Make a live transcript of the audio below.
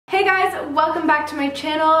Hey guys, welcome back to my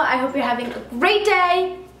channel. I hope you're having a great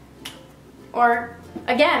day. Or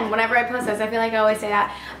again, whenever I post this, I feel like I always say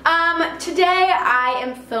that. Today I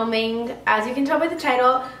am filming, as you can tell by the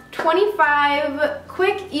title, 25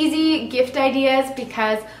 quick, easy gift ideas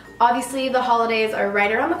because obviously the holidays are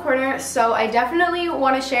right around the corner, so I definitely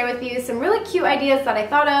want to share with you some really cute ideas that I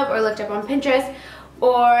thought of or looked up on Pinterest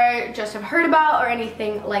or just have heard about or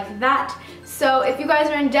anything like that. So if you guys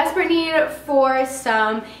are in desperate need for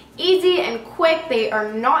some easy and quick, they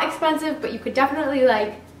are not expensive, but you could definitely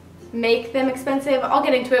like make them expensive. I'll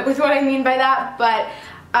get into it with what I mean by that, but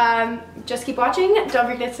just keep watching.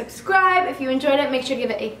 Don't forget to subscribe. If you enjoyed it, make sure to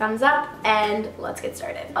give it a thumbs up, and let's get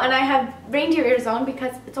started. And I have reindeer ears on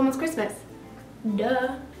because it's almost Christmas.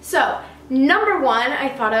 Duh. So, number one I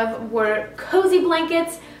thought of were cozy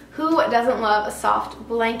blankets. Who doesn't love a soft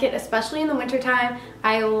blanket, especially in the wintertime?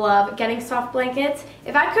 I love getting soft blankets.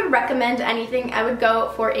 If I could recommend anything, I would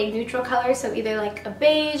go for a neutral color, so either like a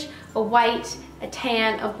beige, a white, a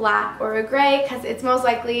tan, a black, or a gray, because it's most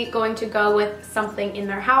likely going to go with something in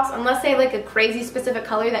their house. Unless they have like a crazy specific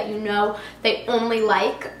color that you know they only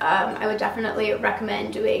like, I would definitely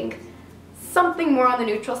recommend doing something more on the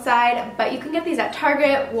neutral side. But you can get these at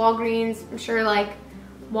Target, Walgreens, I'm sure like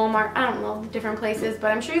Walmart, I don't know, different places, but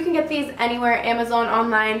I'm sure you can get these anywhere, Amazon,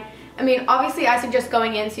 online. I mean, obviously I suggest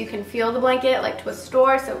going in so you can feel the blanket like to a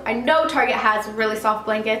store. So I know Target has really soft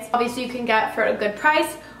blankets. Obviously you can get for a good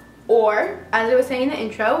price, or as I was saying in the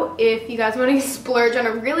intro, if you guys want to splurge on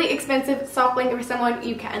a really expensive soft blanket for someone,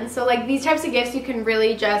 you can. So like these types of gifts, you can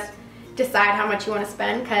really just decide how much you want to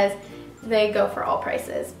spend because they go for all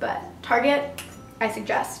prices. But Target, I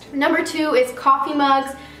suggest. Number two is coffee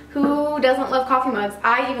mugs. Who doesn't love coffee mugs?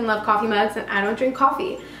 I even love coffee mugs, and I don't drink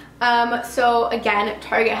coffee. So again,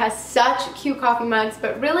 Target has such cute coffee mugs,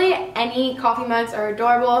 but really any coffee mugs are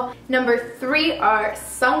adorable. Number three are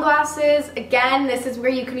sunglasses. Again, this is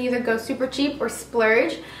where you can either go super cheap or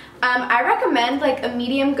splurge. I recommend like a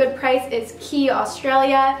medium good price is Key,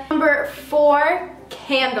 Australia. Number four,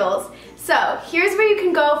 candles. So here's where you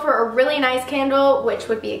can go for a really nice candle, which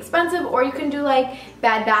would be expensive, or you can do like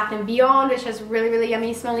Bed Bath & Beyond, which has really, really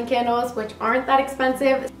yummy smelling candles, which aren't that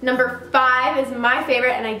expensive. Number five is my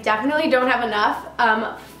favorite, and I definitely don't have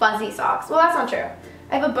enough, fuzzy socks. Well, that's not true.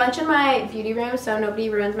 I have a bunch in my beauty room, so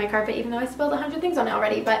nobody ruins my carpet, even though I spilled 100 things on it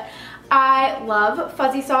already, but I love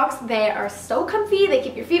fuzzy socks. They are so comfy, they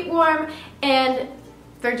keep your feet warm, and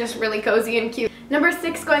they're just really cozy and cute. Number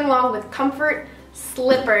six, going along with comfort,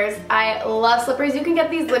 slippers. I love slippers. You can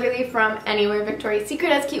get these literally from anywhere. Victoria's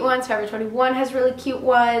Secret has cute ones, Forever 21 has really cute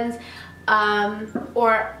ones,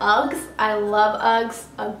 or Uggs. I love Uggs,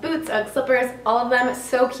 Ugg boots, Ugg slippers, all of them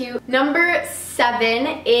so cute. Number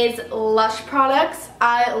seven is Lush products.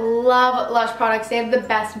 I love Lush products. They have the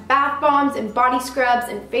best bath bombs and body scrubs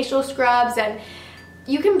and facial scrubs, and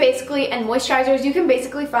you can basically, and moisturizers, you can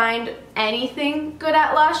basically find anything good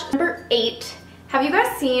at Lush. Number eight, have you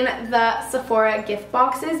guys seen the Sephora gift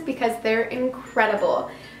boxes? Because they're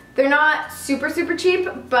incredible. They're not super, super cheap,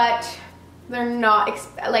 but they're not,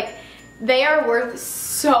 like, they are worth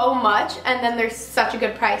so much, and then they're such a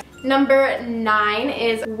good price. Number nine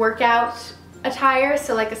is workout attire,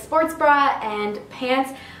 so like a sports bra and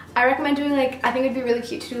pants. I recommend doing like, I think it'd be really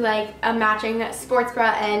cute to do like a matching sports bra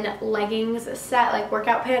and leggings set, like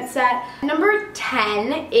workout pants set. Number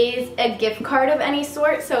 10 is a gift card of any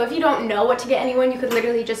sort. So if you don't know what to get anyone, you could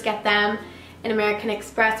literally just get them an American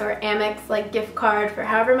Express or Amex like gift card for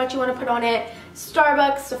however much you want to put on it.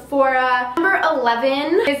 Starbucks, Sephora. Number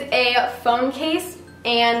 11 is a phone case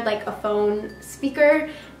and like a phone speaker.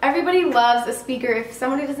 Everybody loves a speaker. If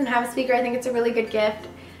somebody doesn't have a speaker, I think it's a really good gift.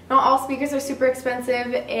 Not all speakers are super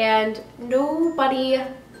expensive, and nobody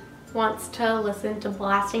wants to listen to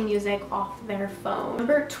blasting music off their phone.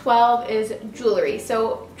 Number 12 is jewelry.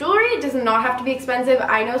 So jewelry does not have to be expensive.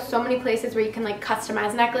 I know so many places where you can like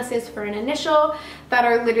customize necklaces for an initial that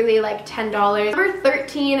are literally like $10. Number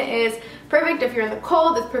 13 is perfect if you're in the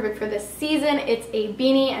cold. It's perfect for this season. It's a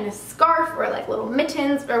beanie and a scarf, or like little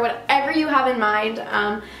mittens, or whatever you have in mind.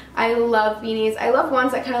 I love beanies. I love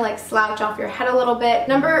ones that kind of like slouch off your head a little bit.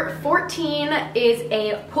 Number 14 is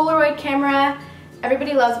a Polaroid camera.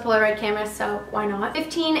 Everybody loves a Polaroid camera, so why not?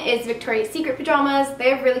 15 is Victoria's Secret pajamas.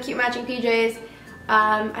 They have really cute matching PJs.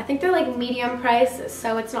 I think they're like medium price,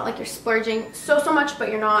 so it's not like you're splurging so much, but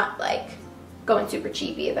you're not like going super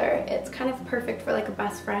cheap either. It's kind of perfect for like a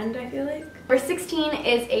best friend, I feel like. Number 16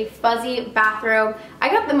 is a fuzzy bathrobe. I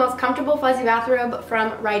got the most comfortable fuzzy bathrobe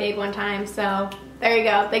from Rite Aid one time, so there you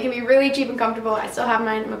go. They can be really cheap and comfortable. I still have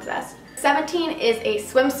mine, I'm obsessed. 17 is a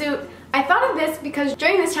swimsuit. I thought of this because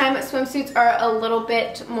during this time, swimsuits are a little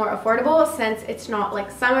bit more affordable since it's not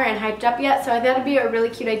like summer and hyped up yet. So I thought it'd be a really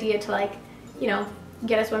cute idea to like, you know,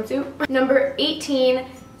 get a swimsuit. Number 18,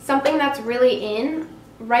 something that's really in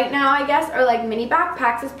right now, I guess, are like mini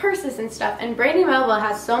backpacks as purses and stuff. And Brandy Melville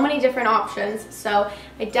has so many different options. So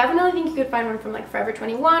I definitely think you could find one from like Forever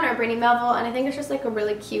 21 or Brandy Melville. And I think it's just like a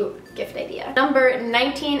really cute gift idea. Number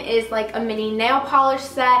 19 is like a mini nail polish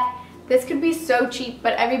set. This could be so cheap,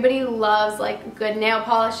 but everybody loves like good nail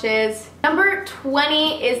polishes. Number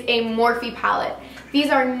 20 is a Morphe palette. These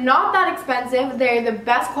are not that expensive. They're the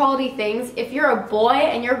best quality things. If you're a boy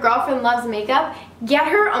and your girlfriend loves makeup, get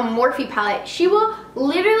her a Morphe palette. She will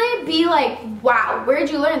literally be like, wow, where'd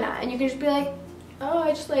you learn that? And you can just be like, oh, I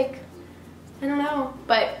just like, I don't know.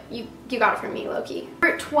 But you got it from me, low-key.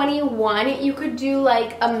 Number 21, you could do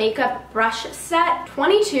like a makeup brush set.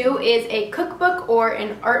 22 is a cookbook or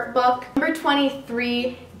an art book. Number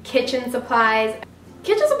 23, kitchen supplies.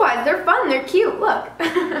 Kitchen supplies, they're fun, they're cute, look.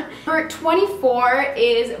 Number 24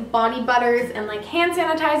 is body butters and like hand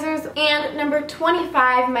sanitizers. And number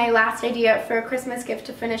 25, my last idea for a Christmas gift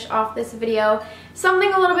to finish off this video,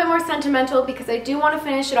 something a little bit more sentimental because I do want to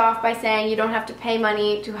finish it off by saying you don't have to pay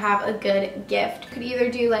money to have a good gift. You could either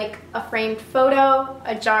do like a framed photo,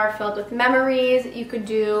 a jar filled with memories, you could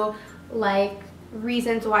do like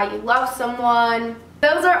reasons why you love someone.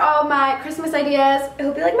 Those are all my Christmas ideas. I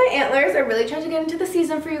hope you like my antlers. I really tried to get into the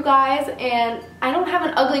season for you guys, and I don't have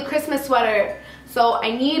an ugly Christmas sweater, so I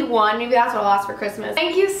need one. Maybe that's what I'll ask for Christmas.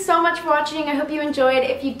 Thank you so much for watching. I hope you enjoyed.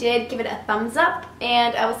 If you did, give it a thumbs up,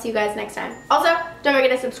 and I will see you guys next time. Also, don't forget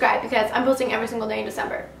to subscribe because I'm posting every single day in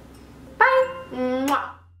December. Bye!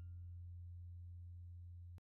 Mwah.